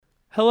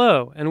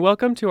Hello, and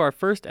welcome to our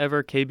first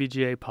ever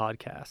KBGA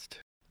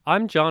podcast.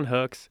 I'm John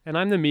Hooks, and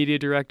I'm the media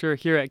director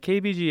here at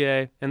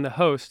KBGA and the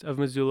host of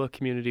Missoula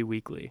Community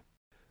Weekly.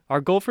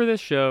 Our goal for this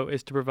show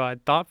is to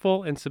provide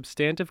thoughtful and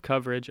substantive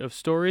coverage of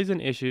stories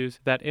and issues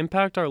that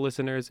impact our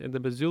listeners in the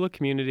Missoula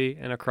community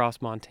and across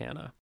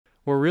Montana.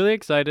 We're really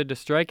excited to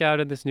strike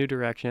out in this new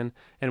direction,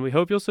 and we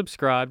hope you'll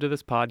subscribe to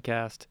this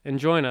podcast and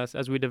join us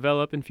as we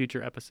develop in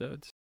future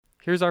episodes.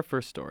 Here's our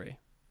first story.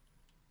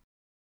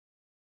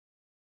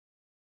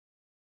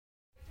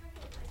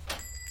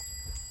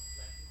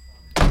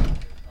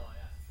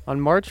 On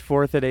March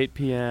 4th at 8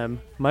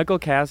 p.m., Michael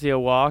Cassio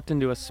walked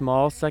into a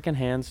small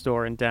secondhand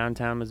store in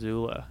downtown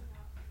Missoula.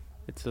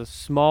 It's a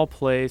small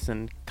place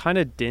and kind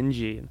of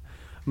dingy.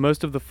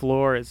 Most of the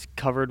floor is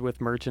covered with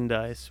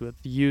merchandise, with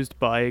used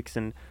bikes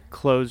and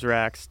clothes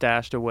racks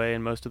stashed away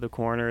in most of the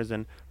corners,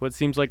 and what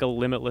seems like a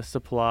limitless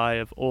supply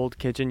of old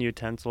kitchen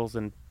utensils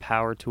and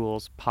power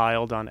tools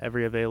piled on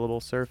every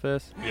available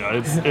surface.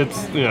 Yeah,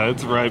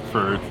 it's ripe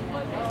for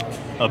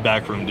a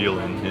backroom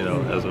dealing,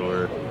 as it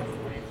were,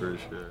 for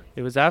sure.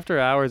 It was after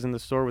hours and the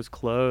store was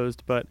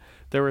closed, but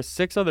there were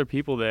 6 other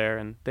people there,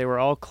 and they were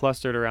all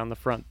clustered around the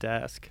front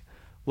desk,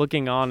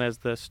 looking on as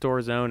the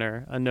store's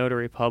owner, a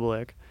notary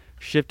public,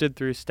 shifted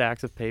through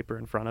stacks of paper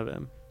in front of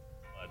him.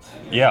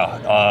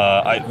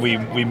 Yeah, we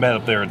met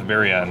up there at the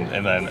very end,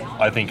 and then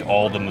I think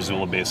all the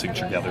Missoula-based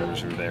signature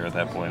gatherers were there at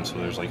that point, so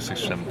there's like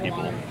 6 or 7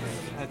 people.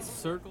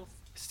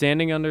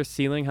 Standing under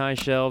ceiling-high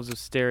shelves of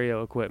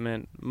stereo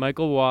equipment,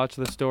 Michael watched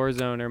the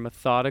store's owner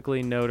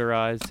methodically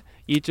notarize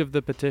each of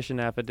the petition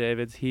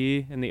affidavits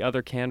he and the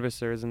other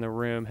canvassers in the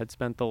room had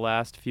spent the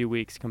last few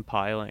weeks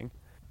compiling.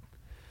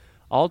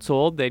 All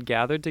told, they'd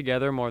gathered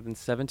together more than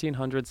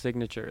 1,700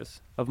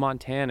 signatures of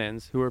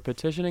Montanans who were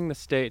petitioning the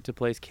state to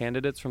place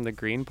candidates from the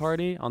Green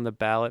Party on the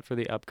ballot for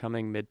the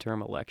upcoming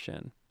midterm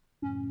election.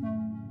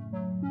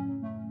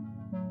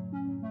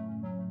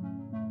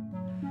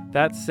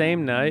 That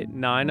same night,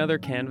 9 other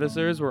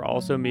canvassers were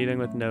also meeting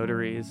with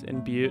notaries in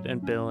Butte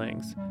and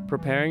Billings,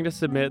 preparing to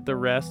submit the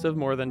rest of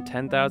more than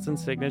 10,000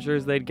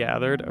 signatures they'd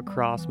gathered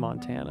across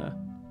Montana.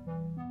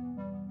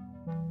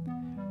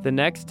 The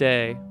next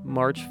day,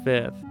 March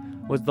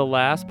 5th, was the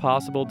last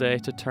possible day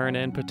to turn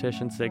in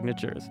petition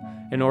signatures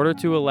in order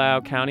to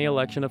allow county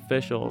election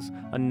officials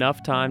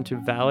enough time to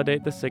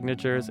validate the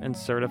signatures and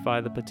certify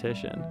the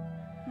petition.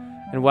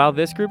 And while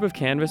this group of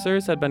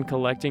canvassers had been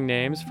collecting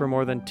names for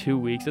more than 2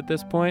 weeks at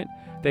this point,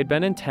 they'd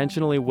been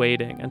intentionally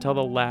waiting until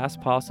the last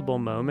possible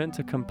moment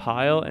to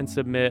compile and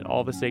submit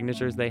all the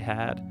signatures they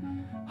had,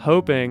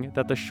 hoping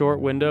that the short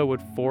window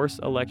would force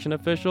election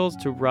officials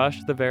to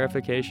rush the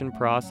verification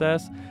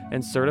process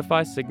and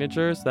certify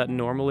signatures that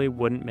normally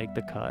wouldn't make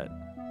the cut.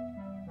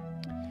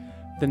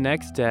 The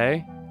next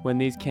day, when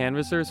these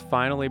canvassers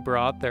finally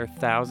brought their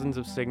thousands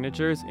of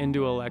signatures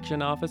into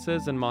election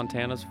offices in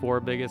Montana's 4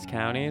 biggest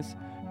counties,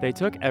 they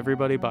took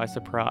everybody by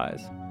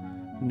surprise.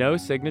 No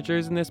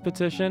signatures in this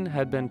petition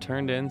had been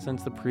turned in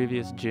since the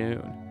previous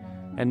June,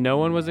 and no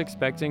one was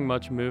expecting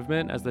much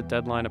movement as the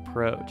deadline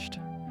approached.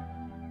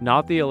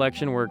 Not the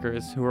election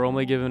workers, who were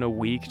only given a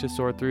week to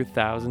sort through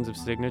thousands of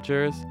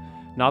signatures,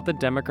 not the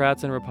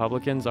Democrats and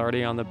Republicans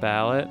already on the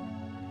ballot,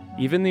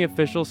 even the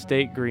official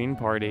state Green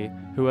Party,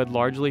 who had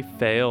largely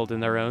failed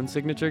in their own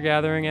signature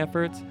gathering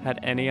efforts, had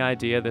any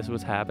idea this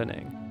was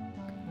happening.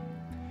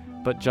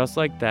 But just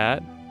like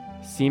that,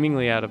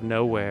 seemingly out of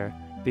nowhere,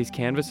 these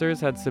canvassers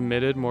had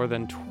submitted more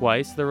than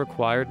twice the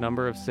required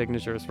number of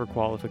signatures for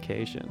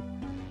qualification.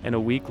 And a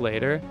week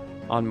later,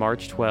 on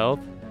March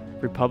 12th,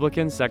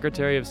 Republican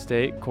Secretary of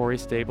State Corey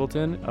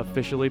Stapleton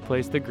officially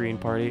placed the Green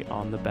Party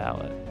on the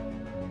ballot.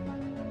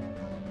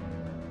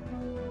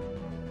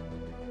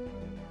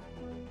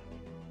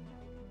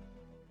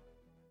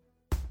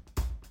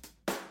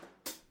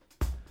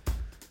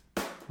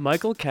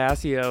 Michael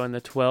Cassio and the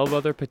 12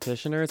 other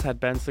petitioners had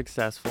been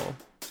successful.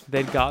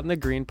 They'd gotten the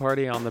Green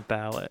Party on the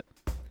ballot.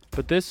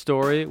 But this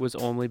story was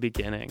only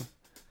beginning.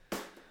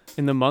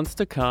 In the months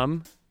to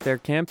come, their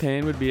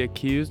campaign would be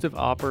accused of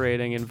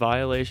operating in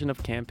violation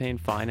of campaign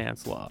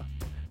finance law.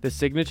 The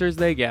signatures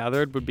they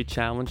gathered would be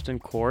challenged in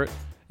court,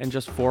 and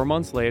just 4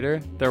 months later,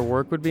 their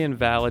work would be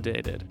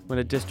invalidated when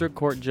a district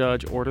court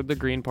judge ordered the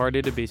Green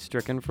Party to be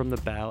stricken from the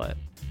ballot.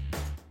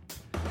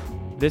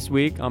 This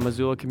week on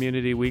Missoula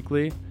Community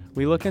Weekly,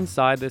 we look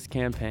inside this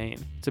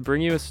campaign to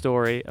bring you a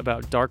story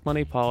about dark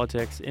money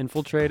politics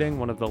infiltrating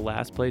one of the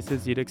last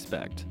places you'd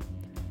expect,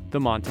 the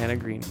Montana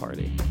Green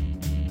Party.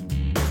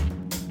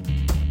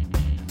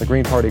 The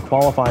Green Party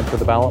qualified for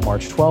the ballot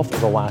March 12th,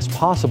 the last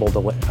possible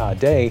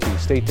day. The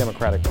state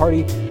Democratic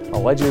Party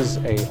alleges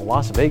a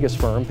Las Vegas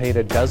firm paid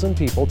a dozen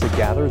people to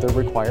gather the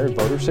required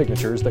voter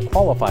signatures that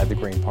qualified the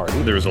Green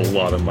Party. There's a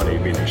lot of money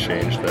being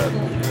exchanged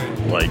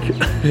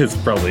that, is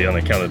probably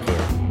unaccounted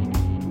for.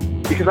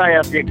 Because I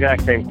asked the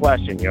exact same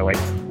question,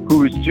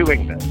 who's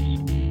doing this?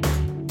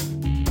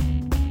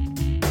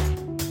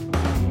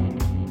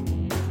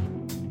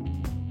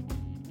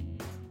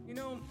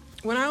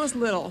 When I was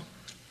little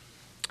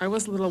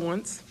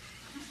once,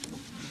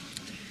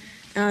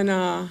 and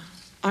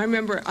I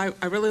remember I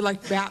really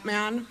liked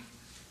Batman,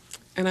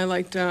 and I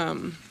liked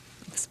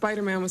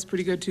Spider-Man was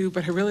pretty good too,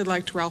 but I really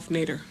liked Ralph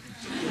Nader.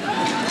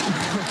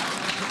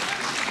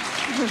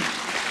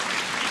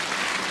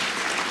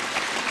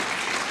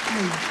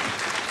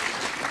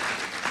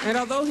 And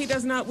although he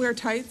does not wear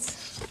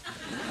tights,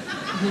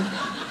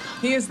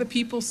 he is the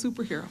people's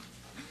superhero.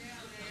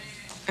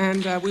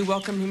 And we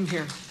welcome him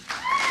here.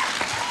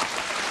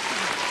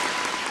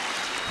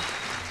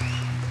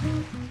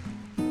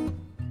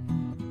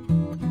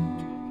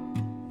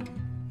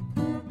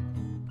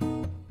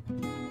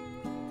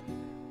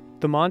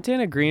 The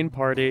Montana Green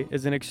Party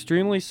is an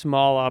extremely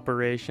small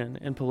operation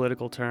in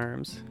political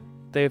terms.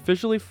 They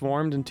officially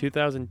formed in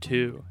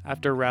 2002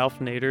 after Ralph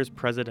Nader's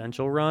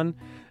presidential run,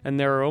 and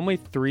there are only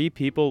 3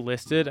 people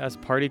listed as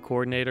party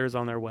coordinators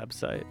on their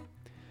website.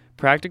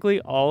 Practically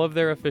all of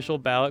their official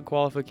ballot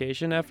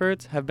qualification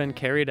efforts have been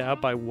carried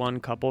out by one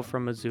couple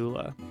from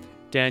Missoula,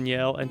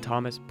 Danielle and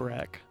Thomas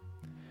Breck.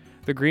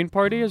 The Green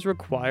Party is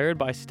required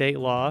by state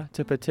law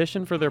to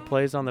petition for their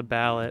place on the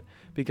ballot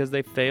because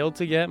they failed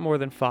to get more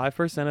than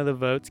 5% of the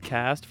votes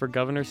cast for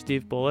Governor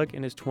Steve Bullock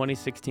in his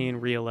 2016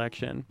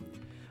 re-election.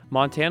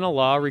 Montana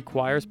law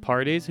requires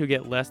parties who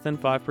get less than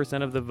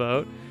 5% of the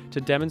vote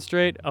to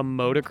demonstrate a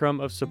modicum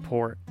of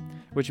support,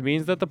 which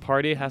means that the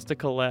party has to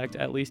collect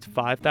at least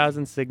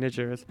 5,000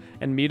 signatures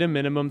and meet a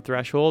minimum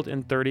threshold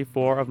in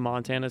 34 of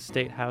Montana's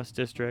state house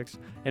districts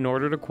in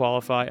order to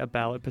qualify a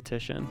ballot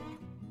petition.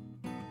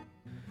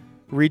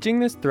 Reaching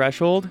this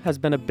threshold has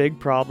been a big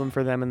problem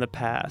for them in the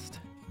past.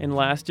 In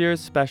last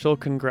year's special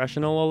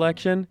congressional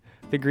election,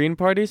 the Green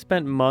Party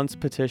spent months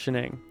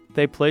petitioning.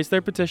 They placed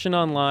their petition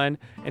online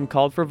and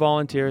called for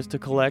volunteers to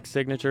collect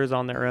signatures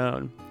on their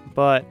own.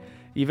 But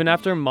even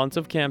after months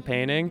of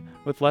campaigning,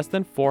 with less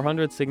than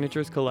 400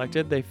 signatures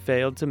collected, they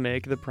failed to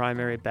make the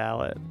primary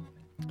ballot.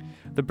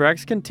 The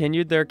Brecks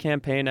continued their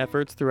campaign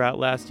efforts throughout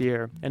last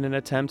year in an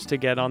attempt to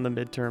get on the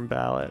midterm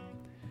ballot.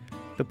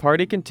 The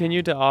party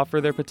continued to offer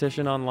their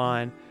petition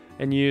online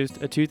and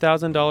used a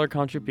 $2,000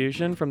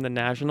 contribution from the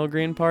National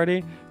Green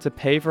Party to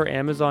pay for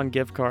Amazon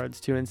gift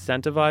cards to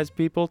incentivize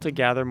people to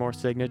gather more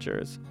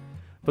signatures.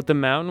 But the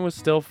mountain was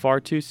still far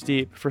too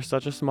steep for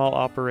such a small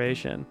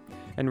operation,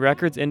 and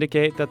records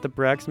indicate that the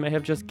Brecks may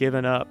have just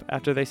given up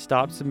after they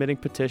stopped submitting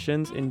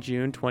petitions in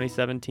June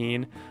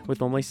 2017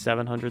 with only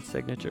 700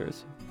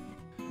 signatures.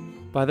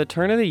 By the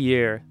turn of the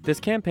year, this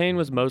campaign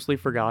was mostly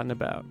forgotten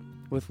about.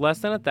 With less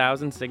than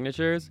 1,000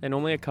 signatures and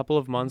only a couple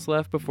of months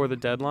left before the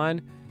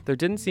deadline, there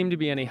didn't seem to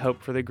be any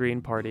hope for the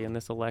Green Party in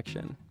this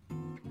election.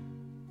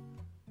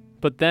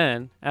 But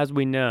then, as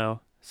we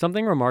know,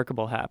 something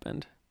remarkable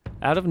happened.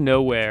 Out of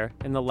nowhere,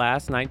 in the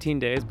last 19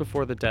 days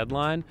before the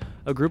deadline,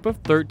 a group of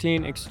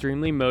 13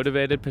 extremely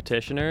motivated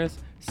petitioners,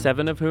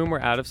 7 of whom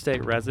were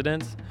out-of-state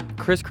residents,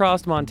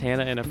 crisscrossed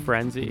Montana in a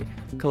frenzy,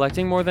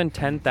 collecting more than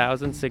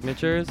 10,000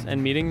 signatures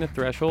and meeting the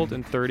threshold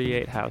in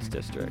 38 House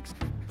districts.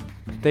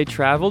 They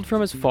traveled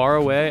from as far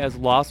away as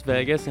Las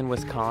Vegas and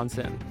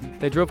Wisconsin.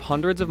 They drove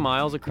hundreds of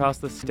miles across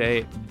the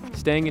state,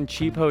 staying in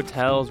cheap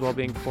hotels while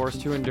being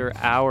forced to endure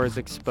hours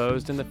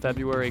exposed in the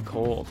February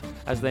cold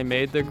as they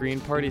made the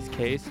Green Party's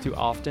case to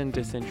often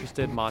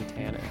disinterested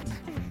Montanans.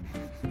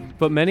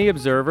 But many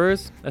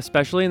observers,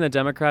 especially in the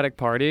Democratic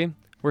Party,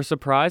 were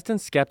surprised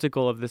and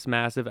skeptical of this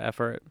massive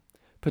effort.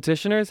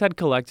 Petitioners had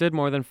collected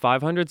more than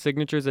 500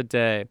 signatures a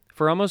day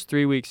for almost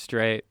 3 weeks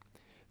straight.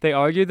 They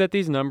argued that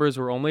these numbers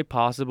were only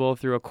possible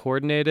through a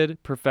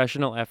coordinated,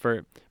 professional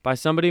effort by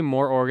somebody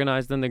more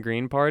organized than the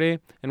Green Party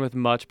and with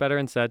much better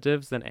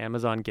incentives than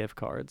Amazon gift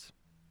cards.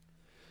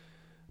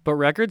 But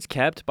records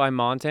kept by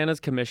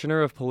Montana's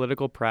Commissioner of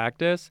Political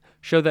Practice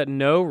show that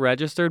no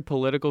registered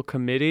political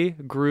committee,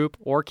 group,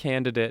 or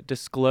candidate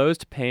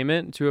disclosed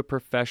payment to a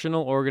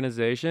professional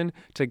organization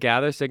to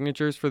gather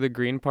signatures for the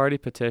Green Party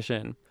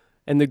petition.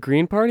 And the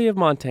Green Party of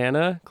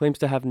Montana claims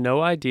to have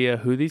no idea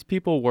who these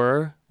people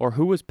were or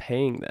who was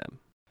paying them.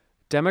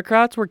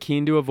 Democrats were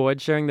keen to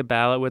avoid sharing the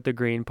ballot with the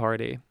Green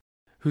Party,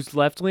 whose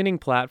left-leaning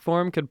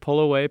platform could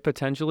pull away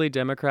potentially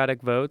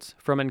Democratic votes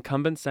from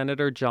incumbent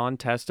Senator Jon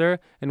Tester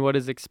in what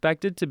is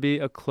expected to be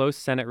a close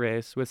Senate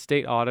race with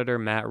State Auditor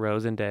Matt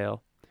Rosendale.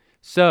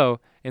 So,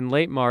 in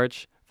late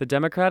March, the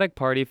Democratic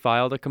Party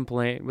filed a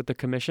complaint with the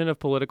Commission of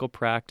Political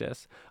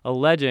Practice,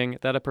 alleging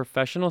that a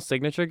professional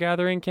signature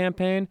gathering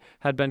campaign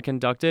had been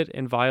conducted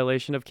in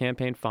violation of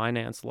campaign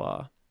finance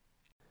law.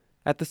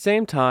 At the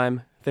same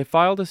time, they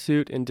filed a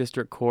suit in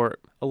district court,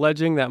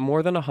 alleging that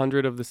more than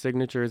 100 of the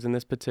signatures in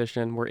this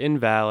petition were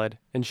invalid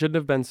and shouldn't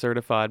have been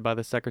certified by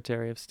the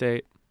Secretary of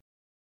State.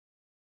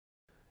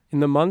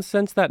 In the months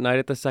since that night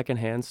at the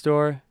secondhand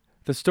store,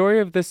 the story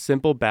of this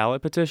simple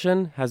ballot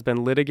petition has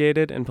been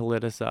litigated and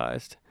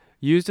politicized,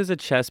 used as a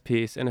chess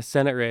piece in a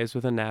Senate race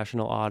with a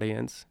national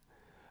audience.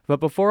 But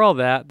before all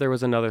that, there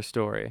was another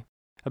story,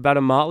 about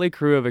a motley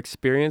crew of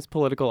experienced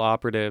political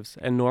operatives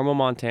and normal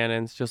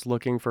Montanans just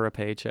looking for a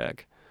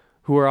paycheck,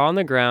 who were on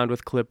the ground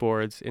with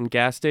clipboards in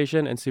gas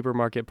station and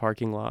supermarket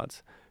parking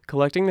lots,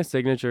 collecting the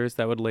signatures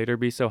that would later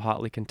be so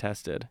hotly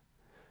contested.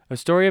 a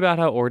story about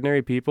how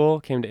ordinary people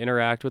came to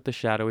interact with the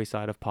shadowy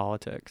side of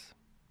politics.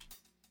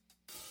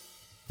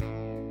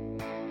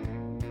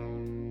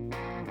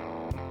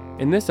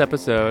 In this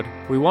episode,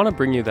 we want to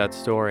bring you that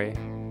story,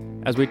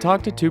 as we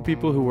talk to two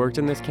people who worked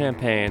in this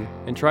campaign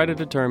and try to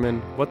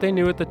determine what they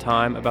knew at the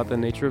time about the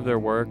nature of their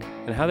work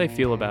and how they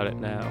feel about it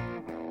now.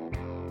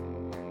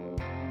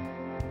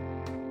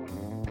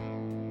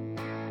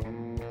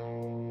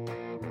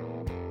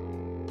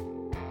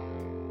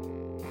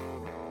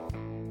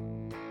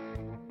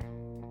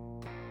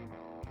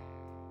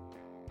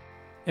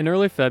 In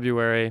early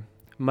February,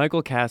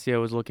 Michael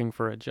Cassio was looking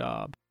for a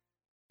job.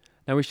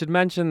 Now we should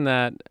mention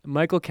that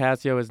Michael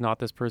Cassio is not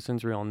this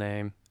person's real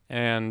name,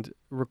 and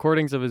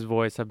recordings of his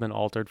voice have been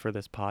altered for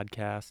this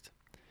podcast.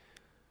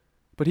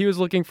 But he was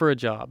looking for a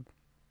job,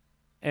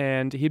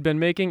 and he'd been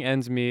making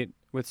ends meet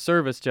with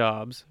service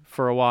jobs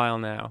for a while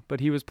now, but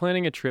he was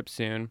planning a trip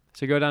soon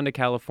to go down to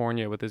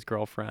California with his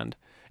girlfriend,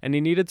 and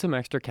he needed some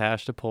extra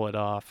cash to pull it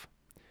off.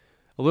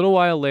 A little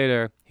while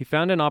later, he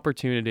found an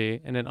opportunity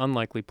in an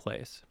unlikely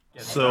place.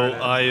 So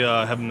I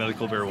have a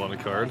medical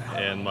marijuana card,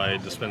 and my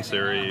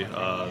dispensary,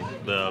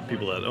 the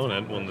people that own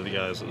it, one of the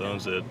guys that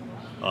owns it,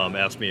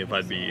 asked me if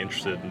I'd be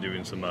interested in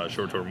doing some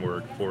short-term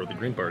work for the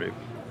Green Party.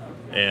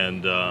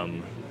 And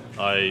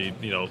I,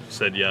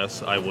 said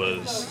yes. I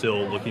was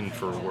still looking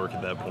for work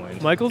at that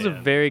point. Michael's a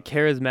very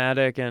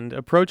charismatic and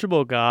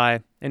approachable guy,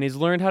 and he's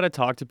learned how to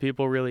talk to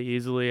people really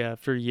easily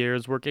after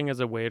years working as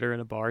a waiter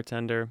and a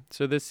bartender.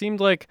 So this seemed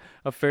like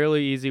a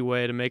fairly easy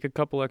way to make a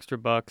couple extra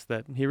bucks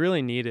that he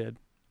really needed.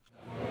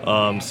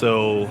 My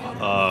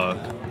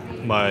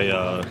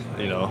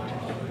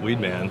weed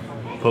man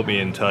put me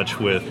in touch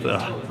with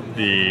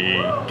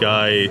the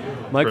guy.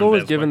 Michael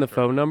was given the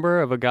phone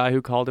number of a guy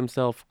who called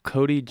himself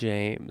Cody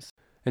James.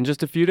 And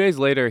just a few days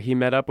later, he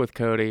met up with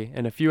Cody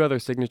and a few other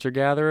signature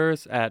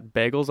gatherers at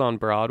Bagels on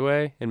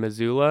Broadway in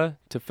Missoula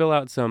to fill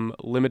out some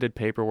limited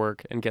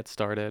paperwork and get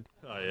started.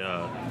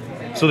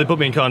 So they put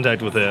me in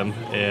contact with him,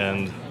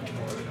 and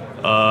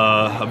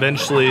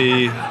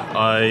eventually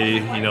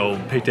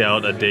I, picked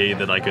out a day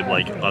that I could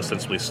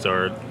ostensibly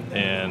start,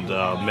 and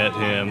met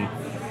him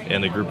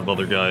and a group of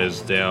other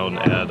guys down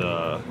at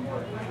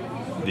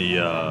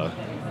the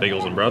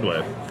Bagels on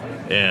Broadway,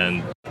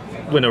 and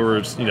went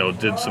over,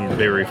 did some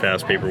very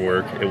fast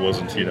paperwork. It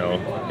wasn't,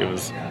 it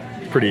was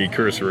pretty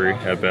cursory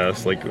at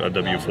best, like a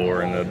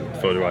W-4 and a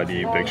photo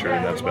ID picture,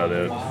 and that's about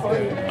it.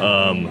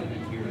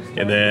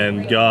 And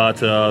then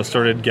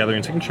started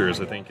gathering signatures,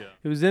 I think.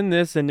 It was in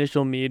this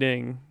initial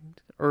meeting,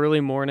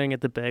 early morning at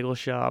the bagel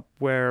shop,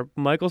 where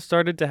Michael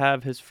started to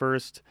have his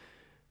first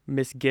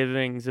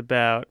misgivings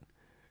about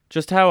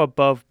just how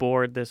above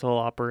board this whole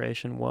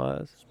operation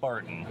was.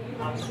 Spartan.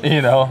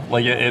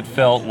 It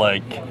felt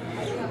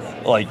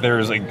like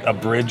there's a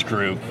bridge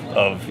group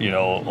of,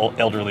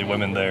 elderly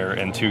women there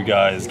and two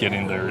guys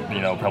getting their,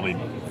 probably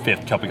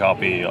fifth cup of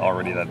coffee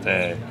already that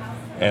day.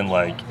 And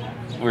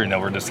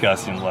we're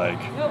discussing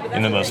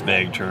in the most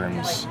vague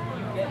terms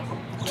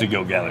to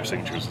go gather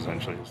signatures,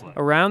 essentially.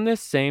 Around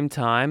this same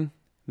time,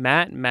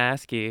 Matt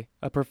Maskey,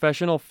 a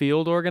professional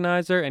field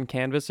organizer and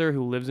canvasser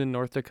who lives in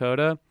North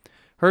Dakota,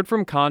 heard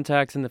from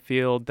contacts in the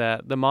field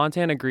that the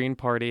Montana Green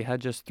Party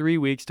had just 3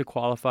 weeks to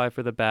qualify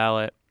for the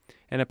ballot,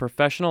 and a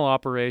professional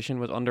operation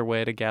was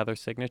underway to gather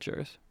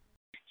signatures.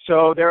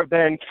 So there have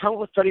been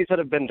countless studies that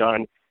have been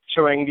done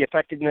showing the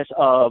effectiveness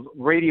of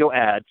radio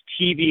ads,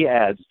 TV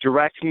ads,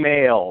 direct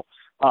mail,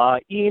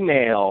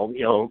 email,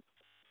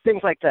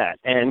 things like that.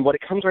 And what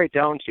it comes right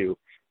down to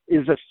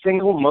is the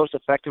single most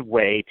effective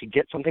way to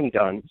get something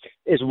done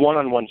is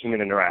one-on-one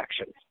human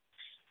interaction.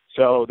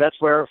 So that's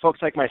where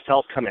folks like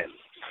myself come in.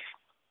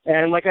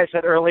 And like I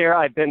said earlier,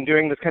 I've been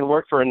doing this kind of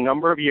work for a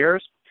number of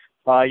years.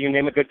 You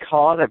name a good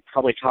cause, I've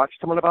probably talked to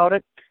someone about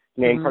it.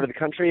 Name part of the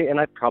country, and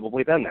I've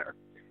probably been there.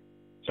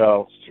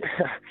 So,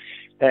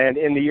 and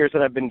in the years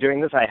that I've been doing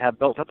this, I have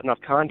built up enough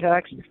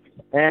contacts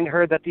and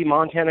heard that the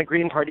Montana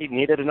Green Party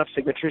needed enough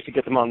signatures to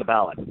get them on the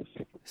ballot.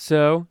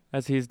 So,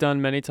 as he's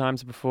done many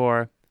times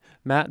before,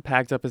 Matt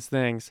packed up his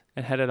things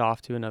and headed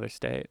off to another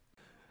state.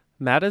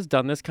 Matt has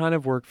done this kind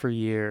of work for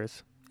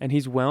years, and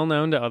he's well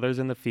known to others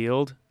in the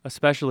field,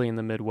 especially in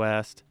the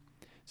Midwest.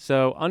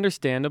 So,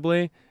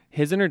 understandably,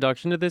 his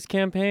introduction to this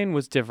campaign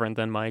was different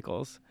than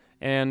Michael's.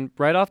 And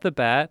right off the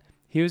bat,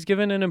 he was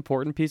given an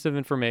important piece of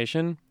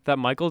information that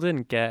Michael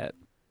didn't get: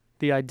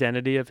 the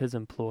identity of his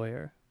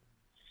employer.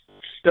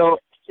 So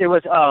it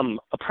was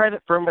a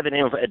private firm by the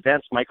name of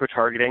Advanced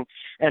Micro-Targeting,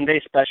 and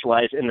they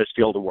specialize in this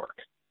field of work.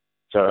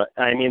 So,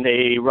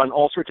 they run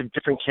all sorts of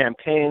different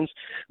campaigns,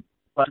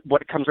 but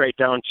what it comes right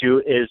down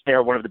to is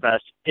they're one of the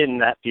best in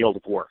that field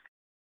of work.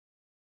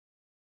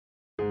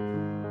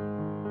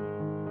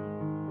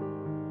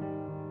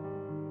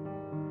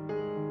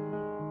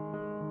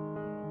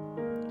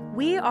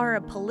 We are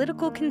a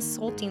political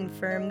consulting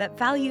firm that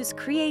values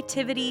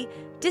creativity,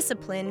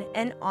 discipline,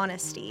 and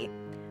honesty.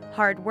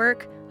 Hard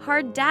work,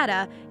 hard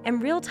data,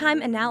 and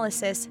real-time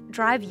analysis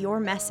drive your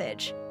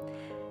message.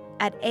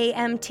 At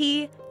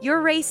AMT,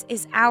 your race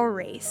is our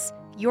race.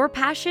 Your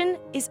passion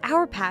is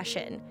our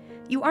passion.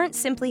 You aren't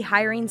simply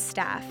hiring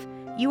staff.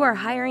 You are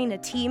hiring a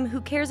team who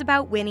cares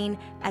about winning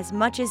as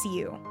much as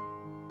you.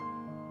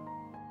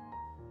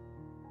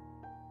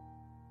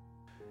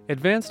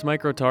 Advanced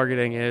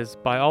Micro-Targeting is,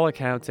 by all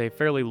accounts, a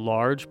fairly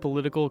large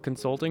political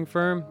consulting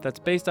firm that's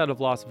based out of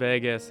Las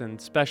Vegas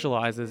and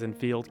specializes in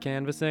field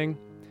canvassing.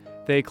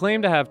 They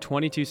claim to have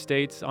 22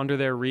 states under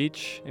their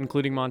reach,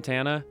 including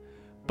Montana,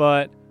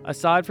 but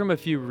aside from a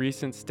few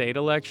recent state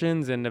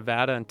elections in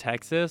Nevada and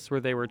Texas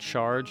where they were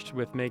charged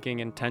with making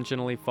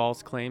intentionally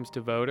false claims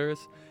to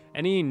voters,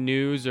 any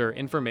news or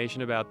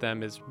information about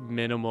them is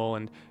minimal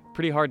and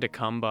pretty hard to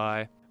come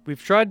by.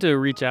 We've tried to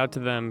reach out to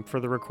them for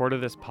the record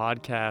of this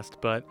podcast,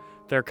 but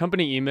their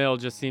company email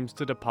just seems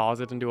to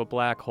deposit into a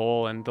black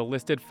hole and the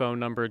listed phone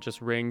number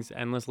just rings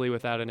endlessly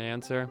without an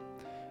answer.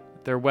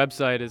 Their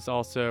website is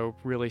also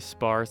really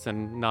sparse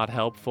and not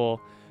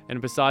helpful,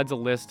 and besides a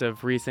list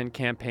of recent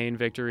campaign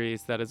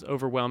victories that is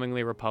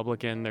overwhelmingly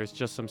Republican, there's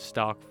just some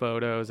stock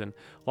photos and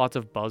lots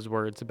of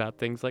buzzwords about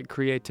things like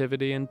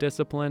creativity and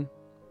discipline.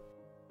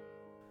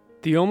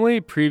 The only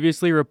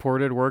previously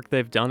reported work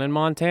they've done in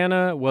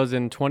Montana was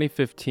in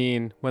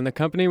 2015 when the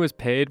company was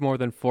paid more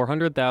than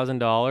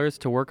 $400,000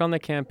 to work on the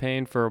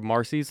campaign for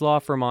Marsy's Law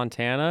for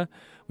Montana,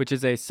 which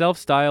is a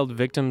self-styled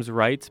victims'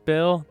 rights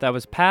bill that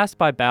was passed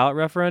by ballot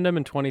referendum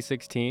in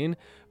 2016,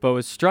 but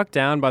was struck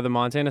down by the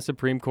Montana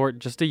Supreme Court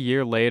just a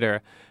year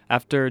later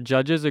after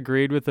judges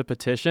agreed with the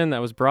petition that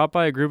was brought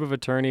by a group of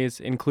attorneys,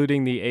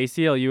 including the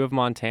ACLU of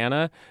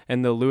Montana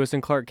and the Lewis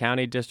and Clark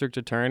County District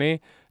Attorney,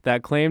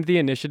 that claimed the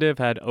initiative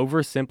had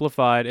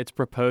oversimplified its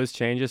proposed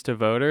changes to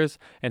voters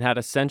and had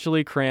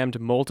essentially crammed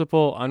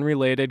multiple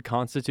unrelated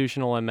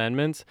constitutional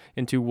amendments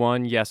into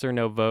one yes or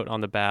no vote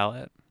on the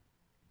ballot.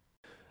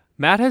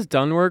 Matt has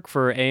done work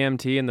for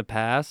AMT in the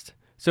past,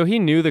 so he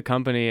knew the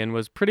company and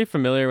was pretty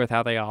familiar with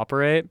how they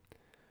operate.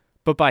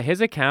 But by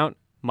his account,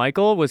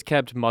 Michael was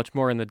kept much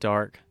more in the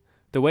dark.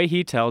 The way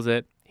he tells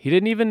it, he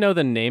didn't even know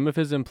the name of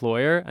his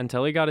employer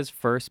until he got his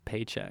first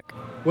paycheck.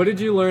 What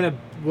did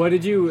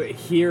you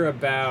hear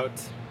about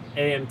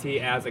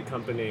AMT as a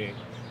company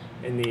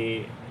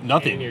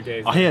Nothing. in your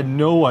days? I had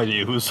no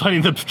idea who was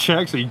signing the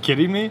checks. Are you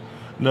kidding me?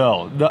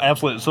 No,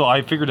 absolutely. So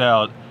I figured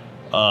out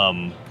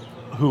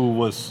who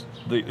was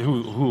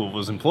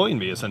employing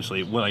me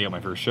essentially when I got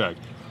my first check.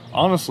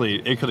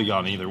 Honestly, it could have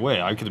gone either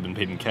way. I could have been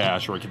paid in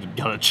cash, or I could have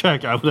got a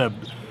check.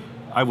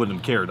 I wouldn't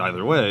have cared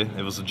either way.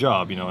 It was a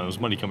job, it was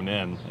money coming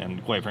in,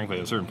 and quite frankly,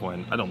 at a certain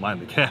point, I don't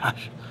mind the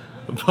cash.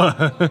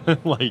 But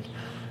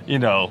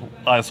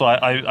so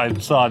I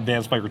saw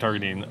Advanced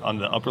Micro-Targeting on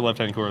the upper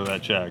left-hand corner of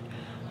that check,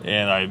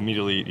 and I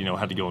immediately,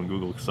 had to go on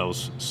Google because I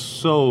was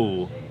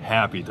so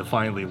happy to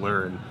finally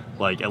learn,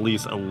 at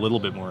least a little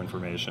bit more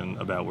information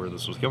about where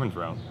this was coming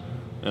from.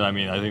 And I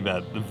mean, I think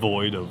that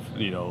void of,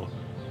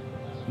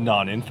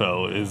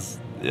 non-info is,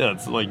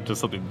 it's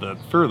just something that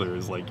further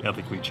is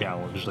ethically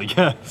challenged, I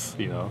guess,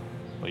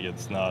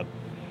 it's not,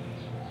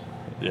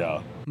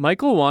 yeah.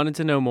 Michael wanted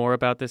to know more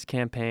about this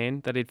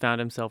campaign that he'd found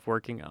himself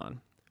working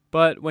on.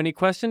 But when he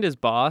questioned his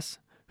boss,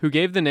 who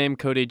gave the name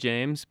Cody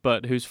James,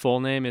 but whose full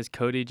name is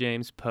Cody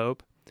James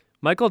Pope,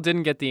 Michael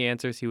didn't get the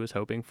answers he was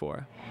hoping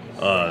for.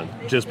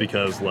 Just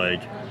because, I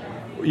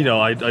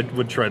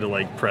would try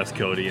to press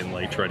Cody and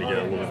try to get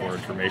a little bit more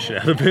information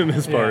out of him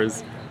as far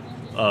as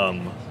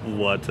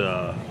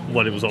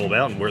what it was all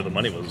about and where the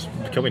money was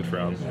coming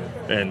from.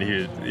 And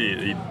he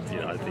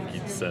I think he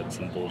said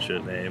some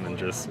bullshit name and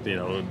just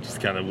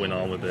kind of went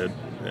on with it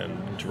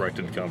and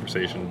directed the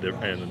conversation in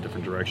a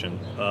different direction.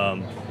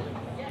 So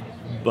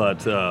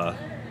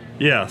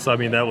I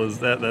mean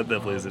that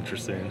definitely is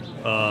interesting.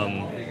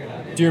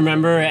 Do you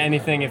remember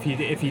anything if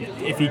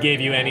he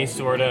gave you any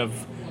sort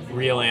of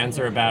real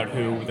answer about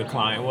who the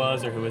client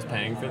was or who was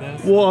paying for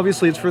this? Well,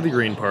 obviously it's for the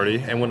Green Party,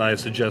 and when I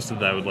suggested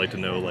that I would like to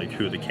know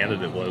who the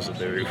candidate was that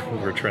they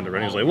were trying to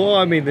run, he was like, well,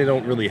 I mean, they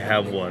don't really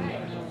have one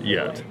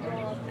yet.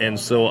 And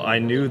so I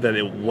knew that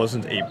it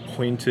wasn't a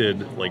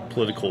pointed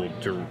political it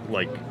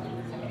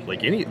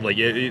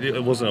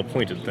wasn't a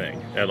pointed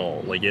thing at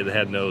all. It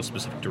had no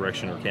specific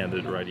direction or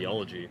candidate or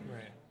ideology.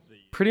 Right.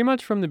 Pretty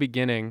much from the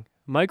beginning,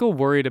 Michael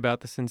worried about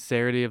the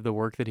sincerity of the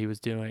work that he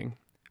was doing,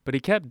 but he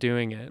kept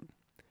doing it.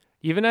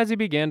 Even as he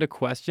began to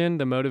question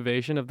the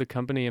motivation of the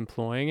company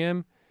employing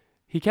him,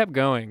 he kept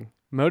going,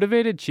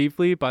 motivated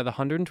chiefly by the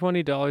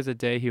 $120 a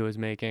day he was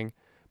making,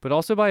 but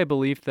also by a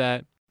belief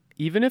that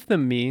even if the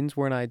means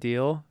weren't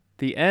ideal,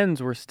 the ends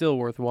were still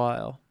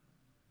worthwhile.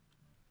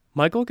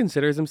 Michael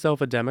considers himself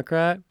a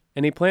Democrat,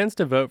 and he plans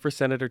to vote for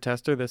Senator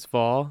Tester this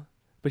fall,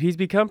 but he's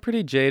become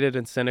pretty jaded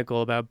and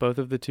cynical about both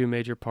of the two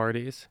major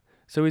parties,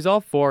 so he's all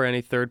for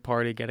any third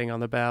party getting on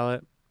the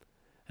ballot.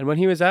 And when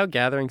he was out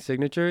gathering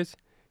signatures,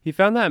 he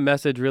found that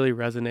message really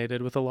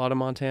resonated with a lot of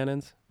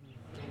Montanans.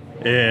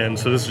 And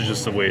so this is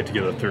just a way to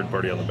get a third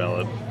party on the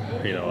ballot.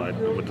 I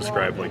would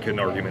describe an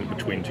argument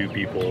between two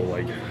people,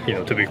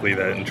 typically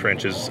that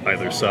entrenches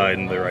either side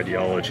in their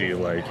ideology.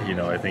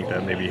 I think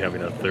that maybe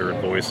having a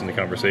third voice in the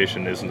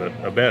conversation isn't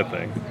a bad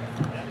thing.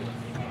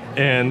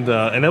 And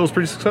that was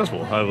pretty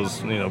successful. I was,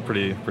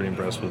 pretty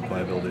impressed with my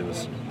ability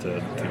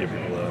to get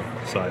people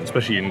to sign,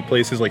 especially in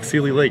places like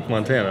Sealy Lake,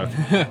 Montana,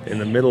 in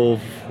the middle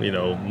of,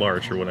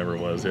 March or whenever it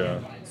was, yeah.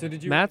 So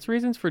Matt's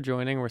reasons for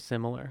joining were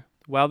similar.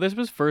 While this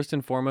was first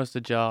and foremost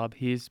a job,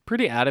 he's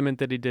pretty adamant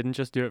that he didn't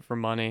just do it for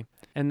money,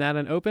 and that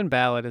an open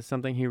ballot is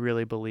something he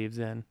really believes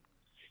in.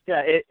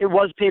 Yeah, it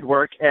was paid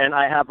work, and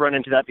I have run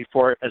into that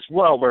before as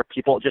well, where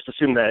people just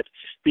assume that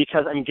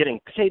because I'm getting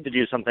paid to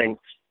do something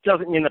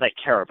doesn't mean that I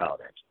care about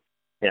it.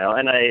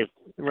 And I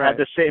had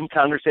the same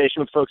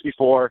conversation with folks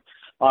before.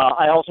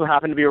 I also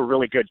happen to be a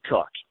really good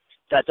cook.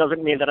 That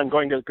doesn't mean that I'm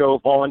going to go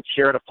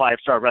volunteer at a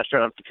 5-star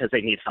restaurant because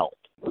they need help.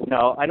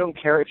 No, I don't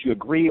care if you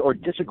agree or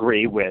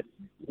disagree with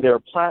their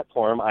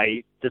platform.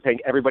 I just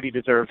think everybody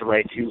deserves the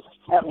right to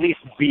at least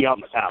be on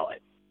the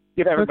ballot.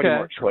 Give everybody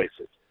more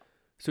choices.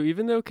 So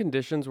even though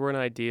conditions weren't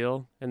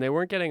ideal and they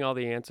weren't getting all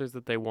the answers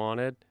that they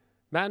wanted,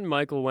 Matt and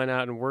Michael went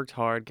out and worked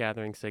hard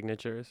gathering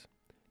signatures.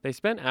 They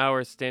spent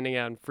hours standing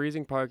out in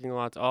freezing parking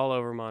lots all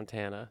over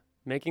Montana,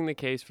 making the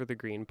case for the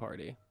Green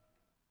Party.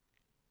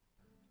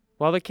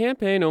 While the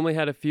campaign only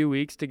had a few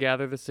weeks to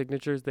gather the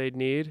signatures they'd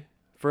need,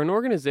 for an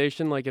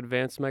organization like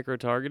Advanced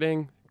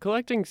Microtargeting,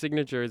 collecting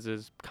signatures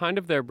is kind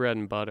of their bread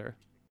and butter.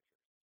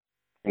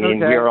 I mean,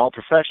 we are all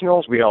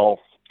professionals. We all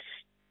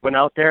went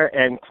out there,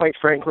 and quite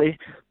frankly,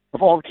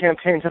 of all the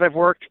campaigns that I've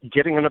worked,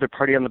 getting another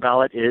party on the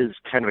ballot is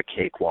kind of a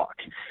cakewalk.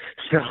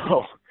 So,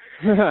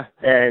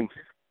 and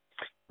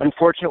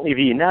unfortunately,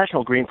 the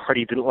National Green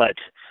Party didn't let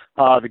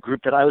the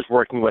group that I was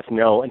working with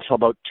know until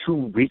about 2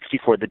 weeks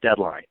before the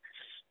deadline.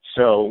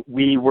 So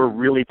we were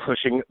really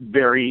pushing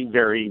very,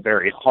 very,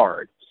 very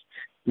hard.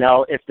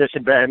 Now, if this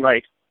had been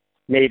like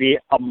maybe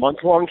a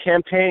month-long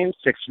campaign,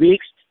 6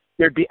 weeks,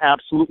 there'd be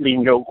absolutely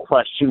no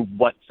question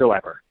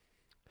whatsoever.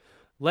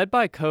 Led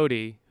by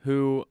Cody,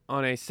 who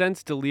on a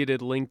since-deleted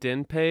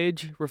LinkedIn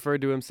page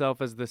referred to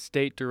himself as the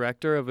state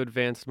director of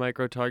Advanced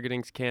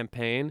Microtargeting's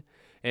campaign,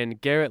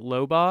 and Garrett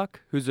Lobach,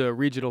 who's a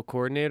regional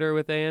coordinator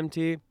with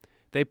AMT,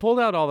 they pulled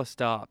out all the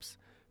stops,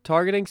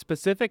 targeting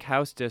specific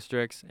House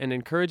districts and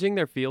encouraging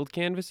their field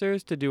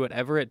canvassers to do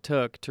whatever it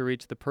took to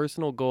reach the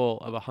personal goal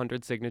of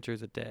 100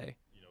 signatures a day.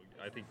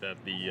 I think that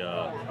the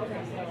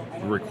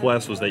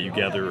request was that you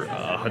gather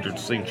 100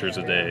 signatures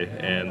a day,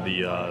 and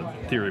the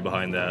theory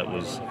behind that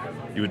was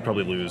you would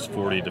probably lose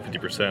 40 to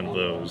 50% of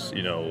those,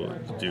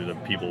 due to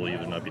people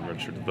either not being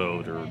registered to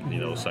vote or,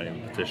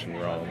 signing the petition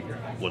wrong,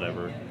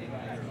 whatever.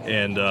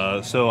 And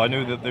so I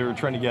knew that they were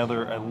trying to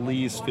gather at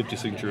least 50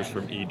 signatures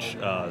from each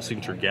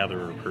signature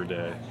gatherer per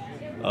day,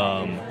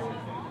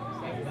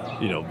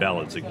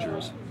 ballot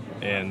signatures.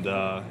 And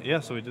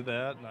so we did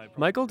that. And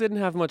Michael didn't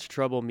have much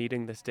trouble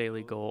meeting this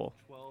daily goal.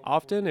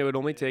 Often it would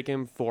only take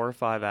him 4 or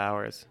 5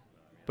 hours.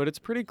 But it's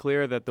pretty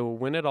clear that the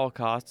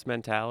win-at-all-costs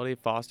mentality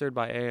fostered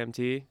by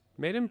AMT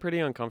made him pretty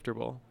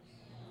uncomfortable.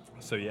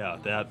 So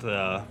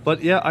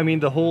but yeah, I mean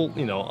the whole,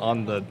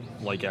 on the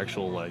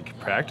actual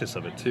practice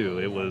of it too,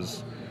 it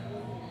was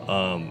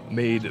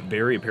made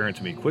very apparent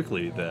to me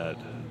quickly that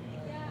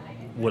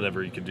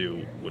whatever he could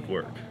do would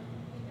work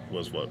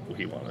was what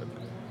he wanted.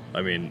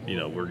 I mean,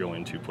 we're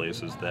going to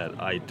places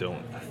that I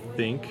don't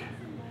think,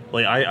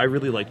 I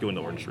really like going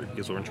to Orange Street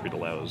because Orange Street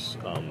allows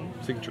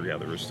signature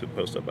gatherers to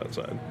post up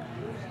outside.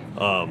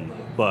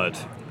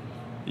 But,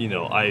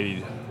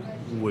 I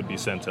would be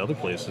sent to other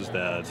places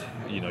that,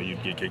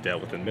 you'd get kicked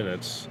out within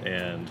minutes,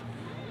 and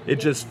it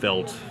just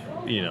felt,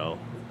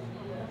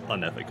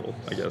 unethical,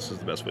 I guess is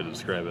the best way to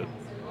describe it.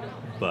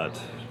 But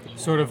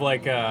sort of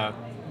like a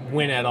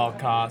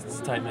win-at-all-costs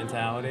type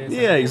mentality?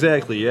 Yeah,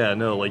 exactly, yeah,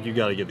 no, you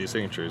gotta get these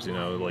signatures,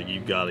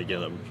 you gotta get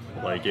them.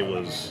 It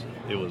was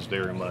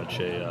very much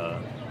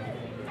a,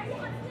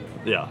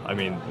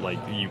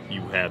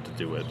 you had to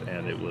do it,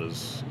 and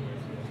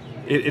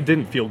it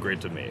didn't feel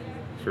great to me,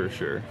 for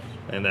sure.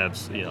 And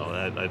that's,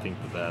 I think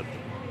that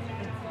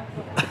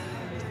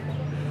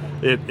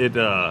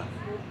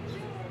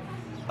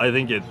I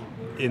think it,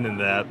 in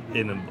and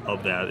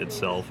of that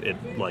itself, it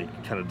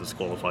kind of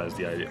disqualifies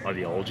the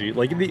ideology.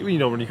 When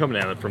you're coming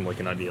at it from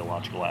an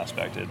ideological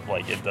aspect,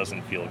 it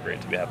doesn't feel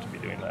great to have to be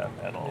doing that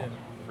at all,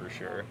 for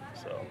sure.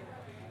 So,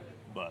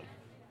 but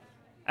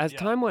as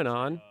time went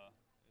on,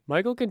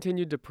 Michael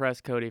continued to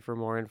press Cody for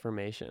more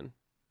information.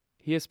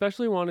 He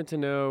especially wanted to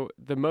know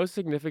the most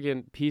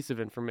significant piece of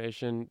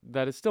information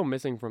that is still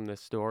missing from this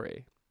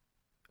story.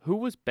 Who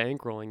was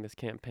bankrolling this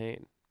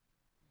campaign?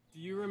 Do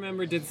you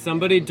remember, did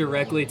somebody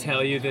directly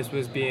tell you this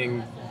was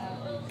being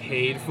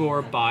paid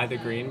for by the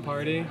Green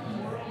Party?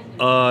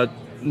 I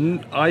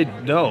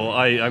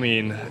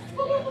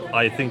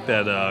think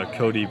that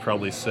Cody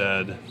probably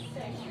said,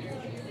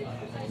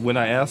 when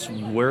I asked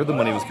where the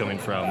money was coming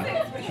from,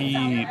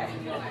 he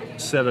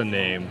said a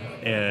name,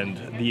 and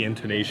the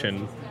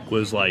intonation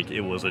was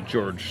it was a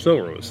George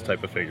Soros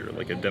type of figure,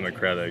 a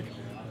Democratic,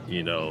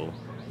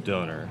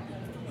 donor,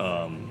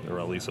 or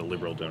at least a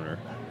liberal donor.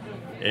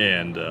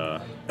 And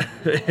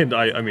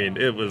and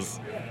it was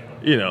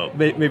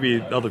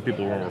maybe other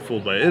people were more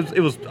fooled by it.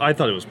 I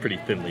thought it was pretty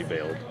thinly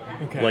veiled.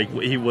 Okay. Like,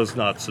 he was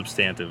not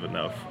substantive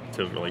enough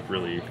to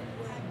really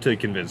to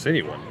convince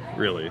anyone,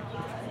 really.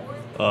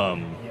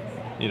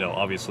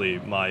 Obviously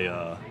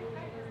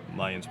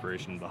my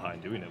inspiration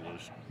behind doing it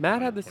was...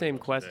 Matt had the same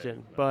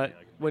question, but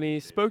when he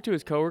spoke to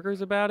his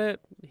coworkers about it,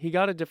 he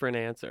got a different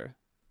answer.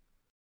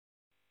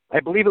 I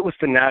believe it was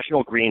the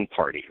National Green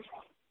Party.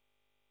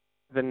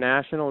 The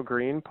National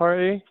Green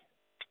Party?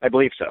 I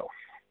believe so.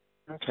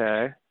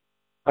 Okay.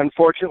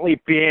 Unfortunately,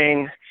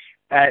 being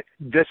at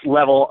this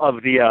level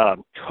of the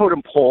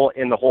totem pole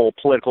in the whole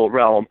political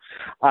realm,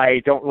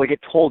 I don't really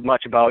get told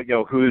much about,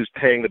 who's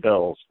paying the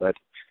bills. But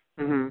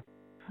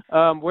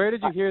where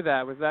did you hear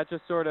that? Was that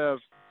just sort of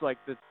like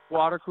the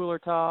water cooler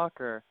talk,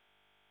 or?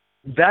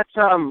 That's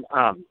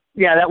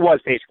that was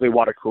basically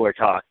water cooler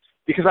talk,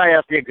 because I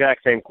asked the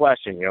exact same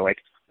question.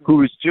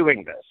 Who's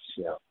doing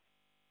this?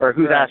 Or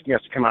who's asking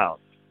us to come out?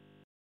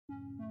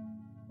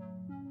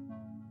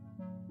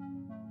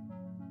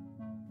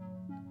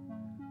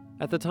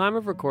 At the time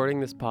of recording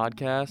this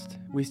podcast,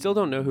 we still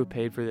don't know who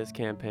paid for this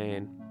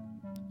campaign.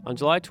 On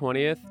July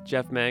 20th,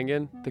 Jeff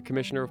Mangan, the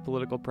Commissioner of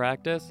Political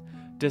Practice,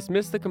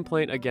 dismissed the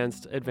complaint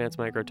against advanced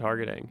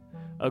micro-targeting,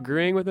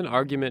 agreeing with an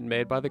argument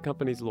made by the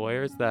company's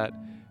lawyers that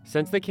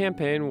since the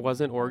campaign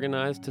wasn't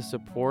organized to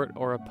support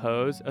or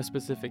oppose a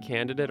specific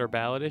candidate or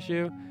ballot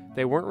issue,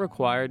 they weren't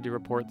required to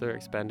report their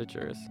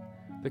expenditures.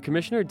 The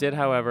commissioner did,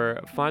 however,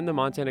 find the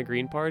Montana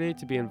Green Party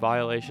to be in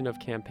violation of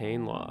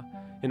campaign law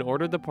and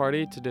ordered the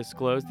party to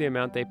disclose the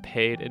amount they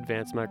paid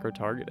advanced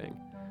micro-targeting.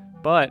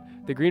 But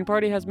the Green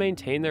Party has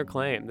maintained their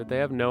claim that they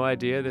have no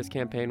idea this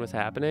campaign was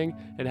happening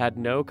and had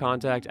no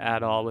contact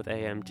at all with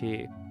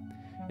AMT.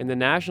 And the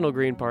National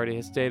Green Party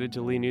has stated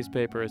to Lee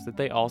newspapers that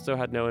they also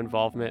had no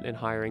involvement in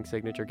hiring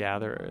signature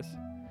gatherers.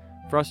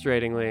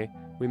 Frustratingly,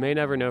 we may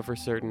never know for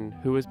certain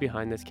who was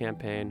behind this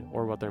campaign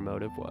or what their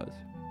motive was.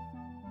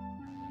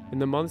 In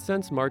the months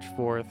since March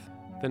 4th,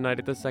 the night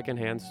at the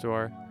second-hand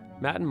store,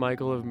 Matt and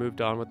Michael have moved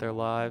on with their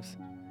lives.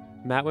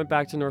 Matt went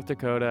back to North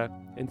Dakota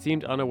and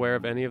seemed unaware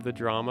of any of the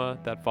drama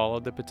that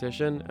followed the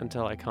petition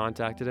until I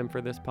contacted him for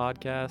this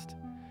podcast.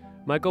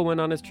 Michael went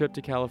on his trip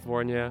to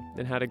California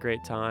and had a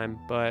great time,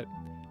 but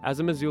as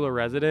a Missoula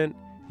resident,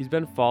 he's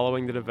been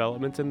following the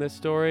developments in this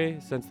story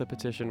since the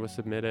petition was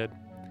submitted.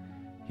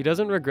 He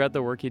doesn't regret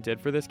the work he did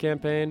for this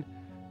campaign,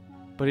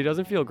 but he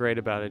doesn't feel great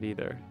about it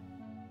either.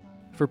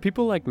 For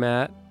people like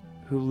Matt,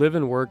 who live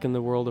and work in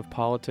the world of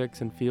politics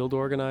and field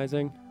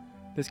organizing,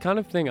 this kind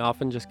of thing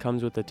often just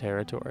comes with the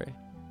territory.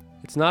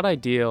 It's not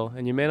ideal,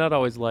 and you may not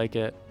always like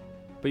it,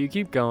 but you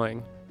keep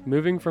going,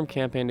 moving from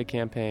campaign to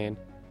campaign,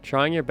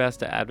 trying your best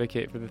to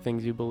advocate for the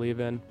things you believe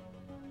in.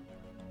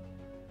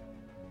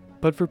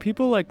 But for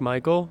people like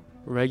Michael,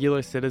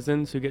 regular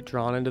citizens who get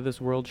drawn into this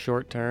world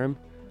short term,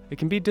 it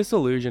can be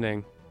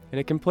disillusioning, and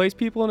it can place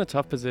people in a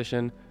tough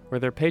position where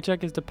their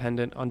paycheck is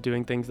dependent on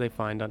doing things they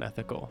find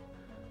unethical.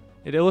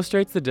 It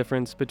illustrates the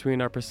difference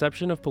between our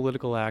perception of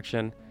political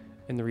action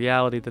and the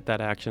reality that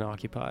action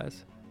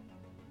occupies.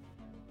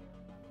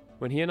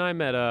 When he and I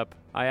met up,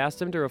 I asked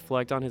him to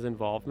reflect on his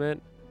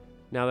involvement,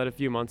 now that a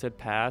few months had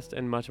passed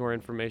and much more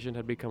information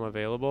had become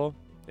available,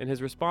 and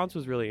his response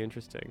was really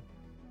interesting.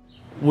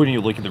 When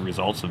you look at the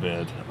results of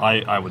it,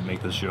 I would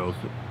make this joke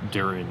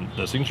during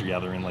the signature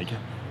gathering,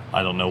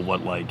 I don't know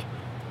what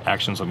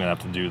actions I'm gonna have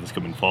to do this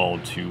coming fall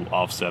to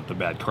offset the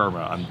bad karma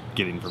I'm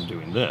getting from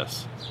doing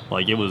this.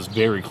 It was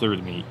very clear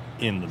to me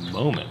in the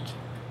moment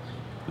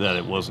that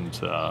it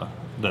wasn't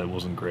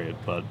great,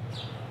 but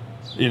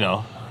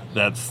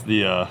that's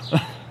the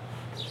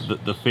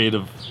fate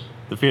of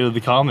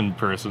the common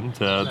person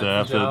to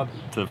have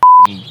to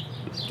fucking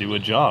do a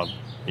job,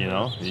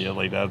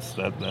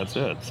 that's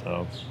it.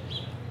 So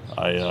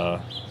I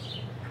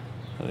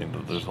think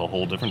that there's a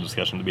whole different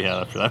discussion to be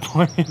had after that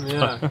point.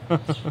 Yeah.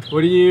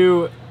 What do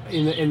you,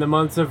 in the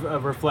months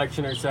of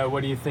reflection or so,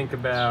 what do you think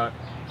about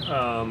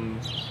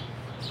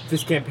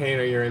this campaign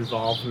or your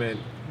involvement?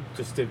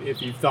 Just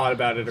if you've thought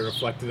about it or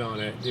reflected on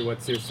it,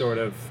 what's your sort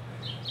of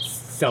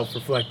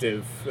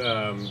self-reflective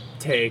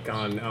take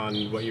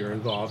on what you're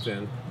involved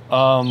in?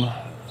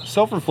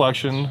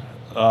 Self-reflection,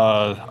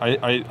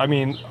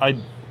 I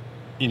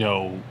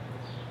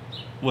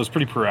was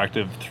pretty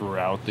proactive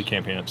throughout the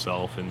campaign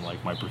itself in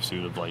my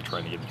pursuit of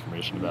trying to get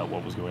information about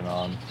what was going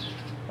on.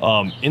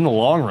 In the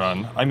long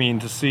run,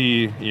 to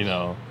see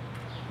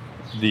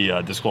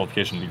the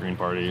disqualification of the Green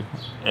Party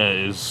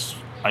is,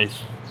 I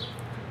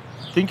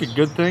think, a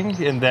good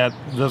thing, and that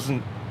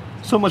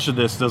so much of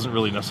this doesn't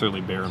really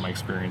necessarily bear on my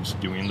experience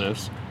doing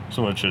this.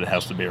 So much of it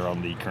has to bear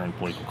on the current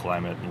political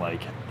climate and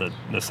the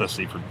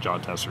necessity for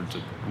Jon Tesser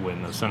to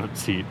win the Senate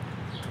seat.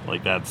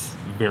 That's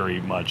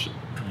very much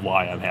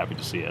why I'm happy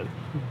to see it.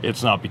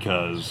 It's not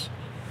because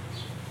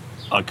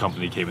a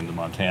company came into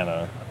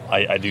Montana.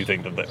 I do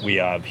think that we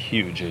have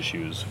huge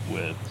issues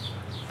with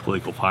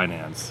political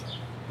finance,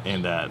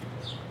 and that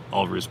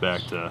all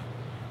respect to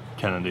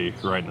Kennedy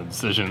writing a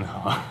decision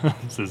on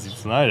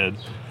Citizens United,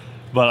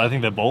 but I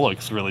think that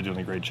Bullock's really doing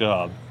a great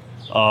job.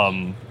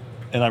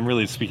 and I'm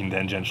really speaking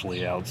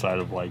tangentially outside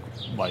of like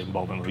my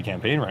involvement with the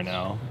campaign right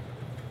now.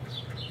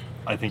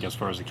 I think as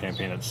far as the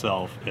campaign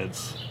itself,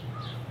 it's,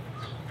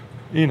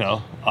 you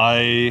know,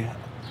 I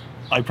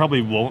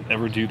probably won't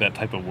ever do that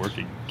type of work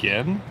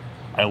again.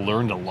 I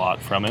learned a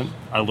lot from it.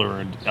 I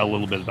learned a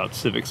little bit about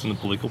civics and the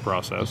political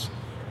process,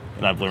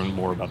 and I've learned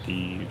more about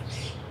the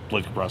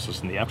political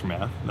process in the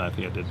aftermath than I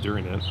think I did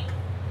during it.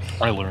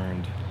 I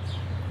learned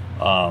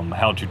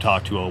how to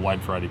talk to a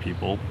wide variety of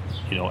people.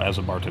 You know, as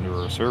a bartender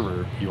or a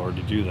server, you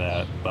already do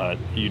that, but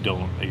you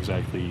don't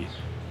exactly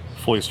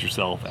foist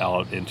yourself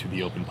out into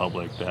the open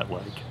public that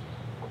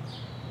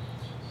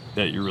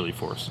you're really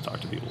forced to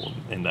talk to people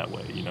in that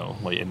way, you know,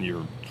 like, and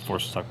you're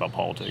forced to talk about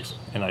politics.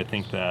 And I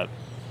think that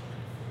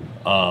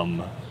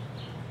I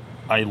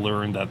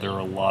learned that there are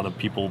a lot of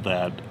people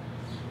that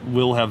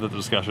will have the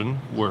discussion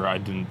where I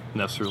didn't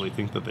necessarily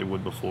think that they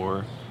would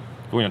before.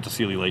 Going out to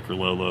Sealy Lake or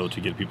Lolo to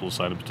get people to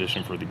sign a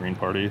petition for the Green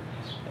Party,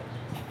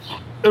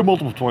 at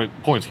multiple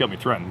points got me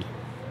threatened.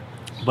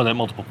 But at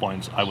multiple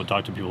points, I would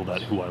talk to people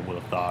who I would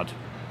have thought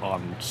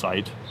on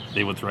site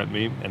they would threaten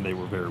me, and they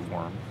were very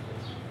warm.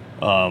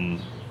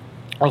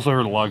 Also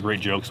heard a lot of great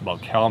jokes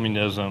about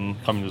communism.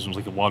 Communism's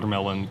like a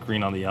watermelon,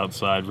 green on the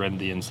outside, red on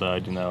the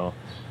inside, you know,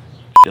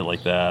 shit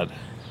like that.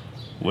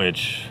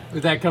 Which...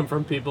 Did that come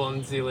from people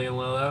in Sealy and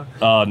Lolo?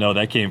 No,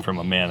 that came from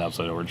a man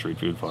outside Orange Street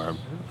Food Farm,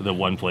 the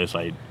one place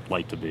I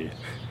like to be.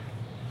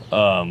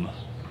 And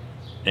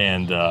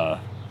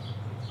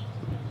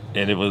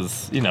it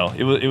was, you know,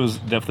 it was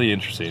definitely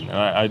interesting.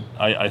 And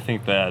I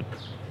think that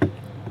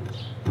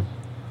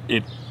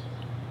it,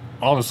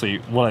 honestly,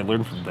 what I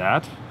learned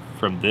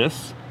from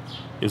this,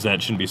 is that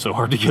it shouldn't be so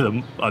hard to get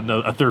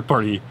a third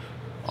party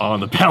on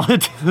the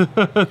ballot.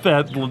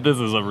 That this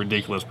is a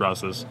ridiculous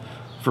process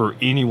for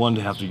anyone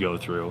to have to go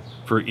through,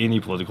 for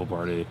any political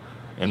party.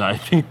 And I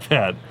think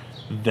that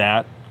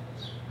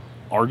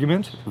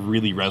argument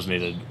really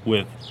resonated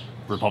with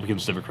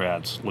Republicans,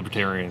 Democrats,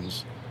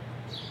 Libertarians.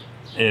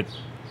 It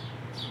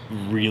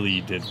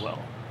really did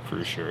well,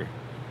 for sure.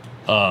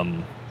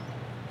 And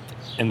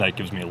that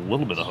gives me a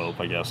little bit of hope,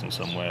 I guess, in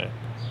some way.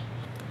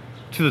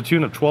 To the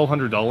tune of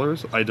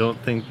 $1,200, I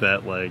don't think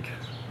that, like,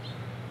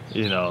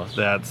 you know,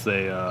 that's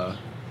a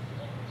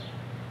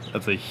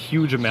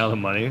huge amount of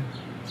money.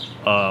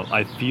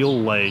 I feel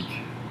like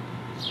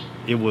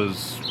it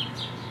was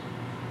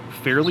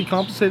fairly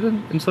compensated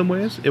in some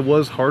ways. It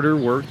was harder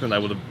work than I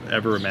would have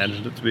ever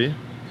imagined it to be.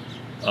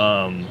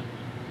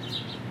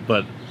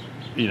 But,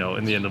 you know,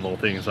 in the end of all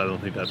things, I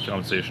don't think that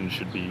compensation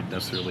should be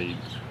necessarily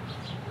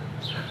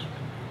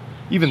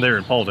even there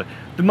in politics.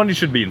 The money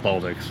should be in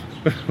politics.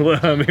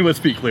 I mean, let's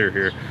be clear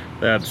here.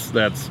 That's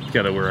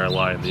kind of where I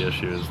lie in the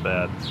issue, is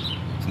that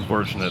it's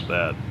unfortunate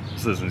that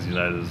Citizens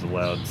United has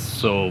allowed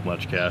so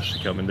much cash to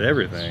come into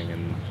everything,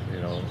 and, you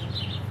know,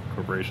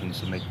 corporations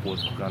to make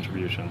political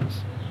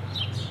contributions.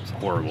 It's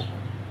horrible.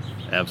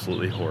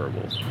 Absolutely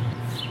horrible.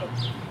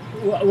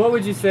 What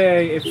would you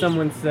say if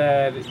someone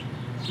said,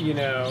 you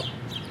know,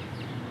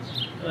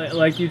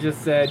 like you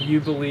just said, you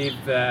believe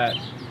that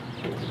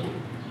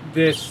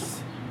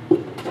this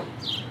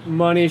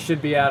money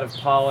should be out of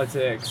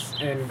politics,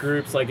 and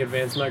groups like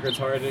advanced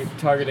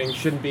micro-targeting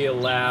shouldn't be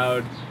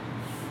allowed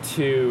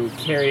to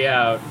carry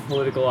out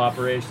political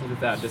operations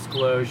without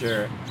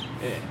disclosure,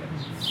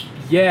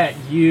 yet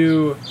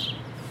you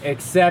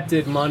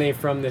accepted money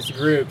from this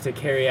group to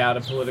carry out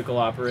a political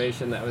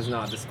operation that was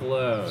not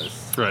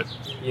disclosed. Right.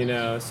 You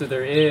know, so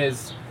there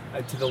is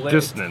to the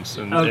dissonance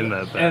in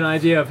that. An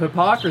idea of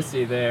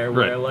hypocrisy there,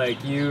 where right.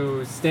 Like,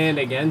 you stand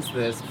against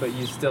this, but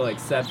you still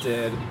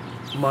accepted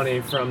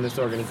money from this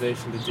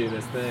organization to do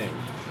this thing.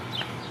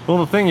 Well,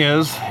 the thing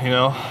is, you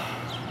know,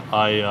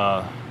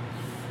 I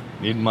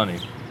need money.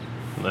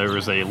 There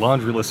was a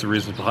laundry list of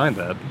reasons behind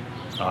that.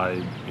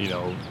 I, you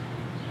know,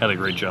 had a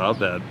great job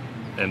that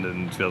ended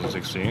in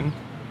 2016,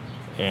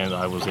 and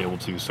I was able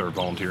to start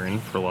volunteering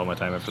for a lot of my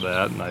time after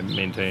that, and I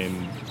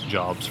maintained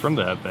jobs from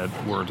that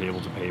weren't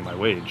able to pay my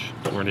wage,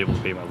 weren't able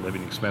to pay my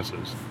living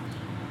expenses.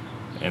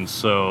 And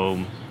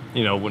so,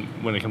 you know,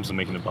 when it comes to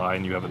making a buy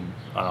and you have an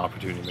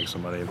opportunity to make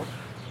some money,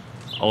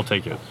 I'll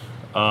take it.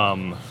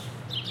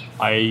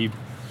 I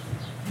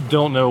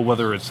don't know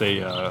whether it's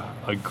a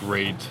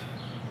great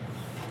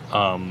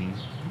point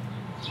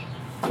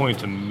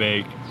to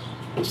make,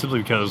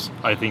 simply because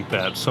I think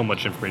that so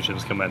much information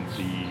has come in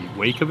the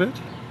wake of it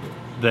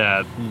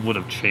that would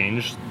have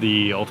changed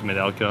the ultimate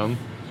outcome.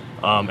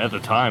 At the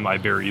time, I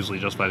very easily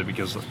justified it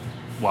because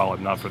while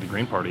I'm not for the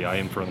Green Party, I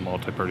am for the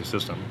multi-party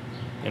system.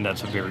 And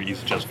that's a very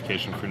easy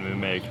justification for me to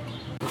make.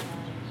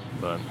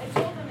 But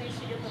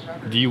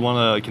do you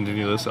want to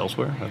continue this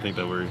elsewhere? I think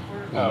that we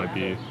might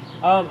be...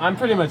 I'm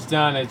pretty much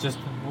done. It's just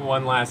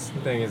one last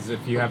thing is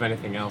if you have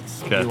anything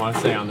else you want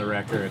to say on the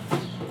record,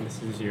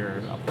 this is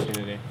your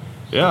opportunity.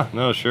 Yeah,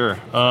 no, sure.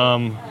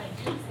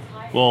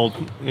 Well,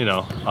 you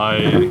know,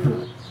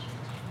 I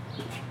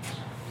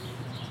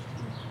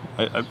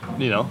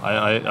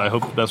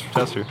hope the best for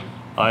Tester.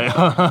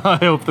 I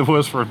hope the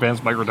was for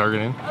advanced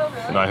micro-targeting,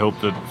 and I hope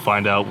to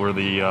find out where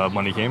the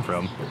money came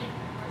from.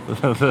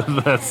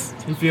 That's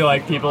You feel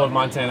like people of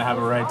Montana have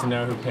a right to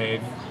know who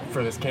paid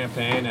for this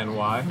campaign and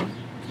why?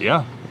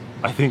 yeah.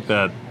 I think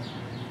that's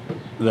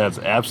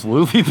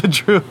absolutely the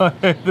truth.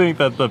 I think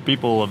that the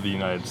people of the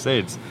United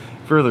States,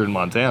 further in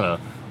Montana,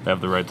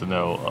 have the right to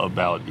know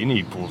about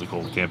any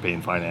political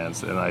campaign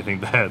finance, and I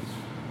think that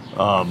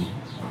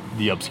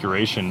the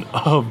obscuration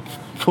of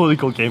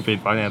political campaign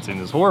financing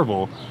is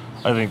horrible.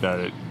 I think that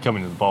it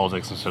coming into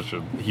politics in such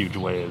a huge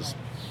way is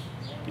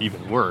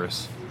even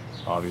worse,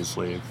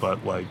 obviously.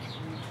 But like,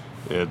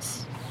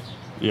 it's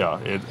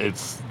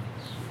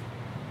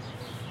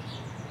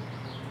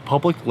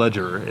public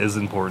ledger is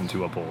important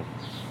to uphold.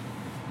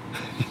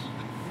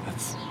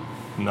 It's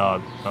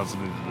not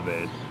something to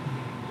debate,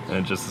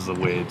 and just as a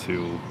way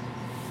to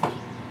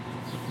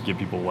get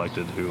people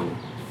elected who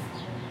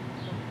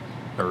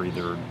are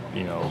either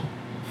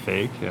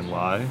fake and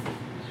lie,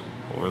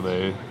 or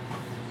they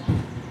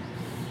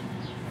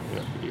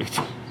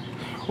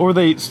or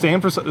they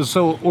stand for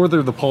or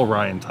they're the Paul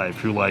Ryan type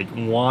who like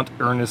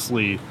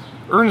earnestly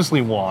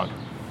want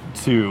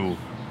to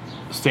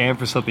stand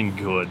for something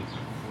good,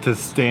 to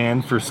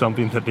stand for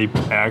something that they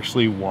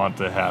actually want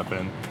to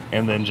happen,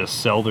 and then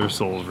just sell their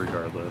souls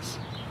regardless.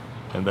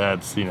 And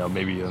that's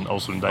maybe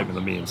also an indictment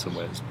of me in some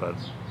ways, but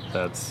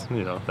that's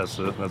that's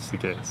the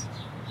case.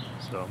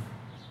 So.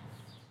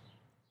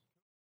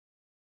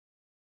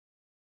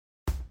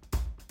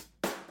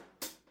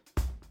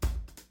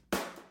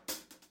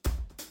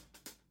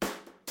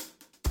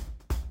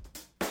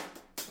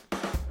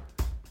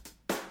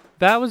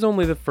 That was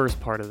only the first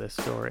part of this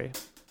story,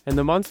 and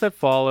the months that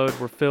followed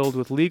were filled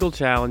with legal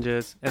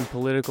challenges and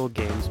political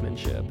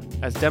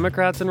gamesmanship, as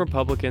Democrats and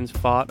Republicans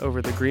fought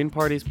over the Green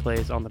Party's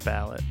place on the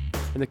ballot,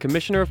 and the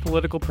Commissioner of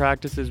Political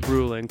Practices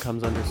ruling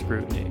comes under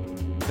scrutiny.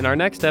 In our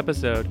next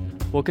episode,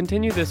 we'll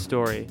continue this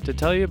story to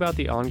tell you about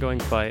the ongoing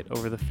fight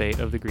over the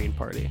fate of the Green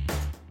Party.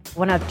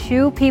 One of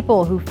two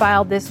people who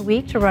filed this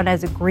week to run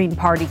as a Green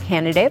Party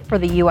candidate for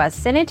the U.S.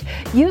 Senate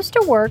used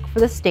to work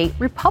for the state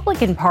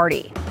Republican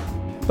Party.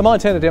 The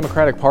Montana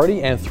Democratic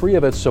Party and 3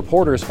 of its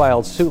supporters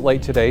filed suit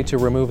late today to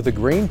remove the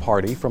Green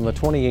Party from the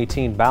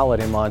 2018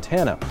 ballot in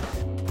Montana.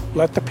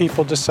 Let the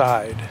people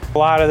decide. A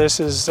lot of this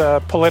is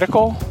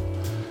political,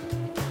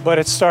 but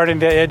it's starting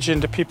to edge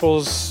into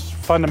people's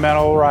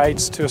fundamental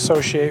rights to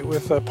associate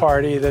with a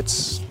party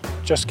that's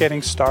just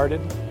getting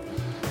started.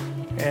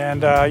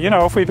 And,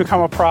 if we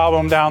become a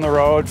problem down the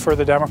road for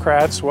the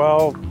Democrats,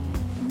 well,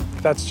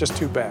 that's just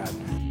too bad.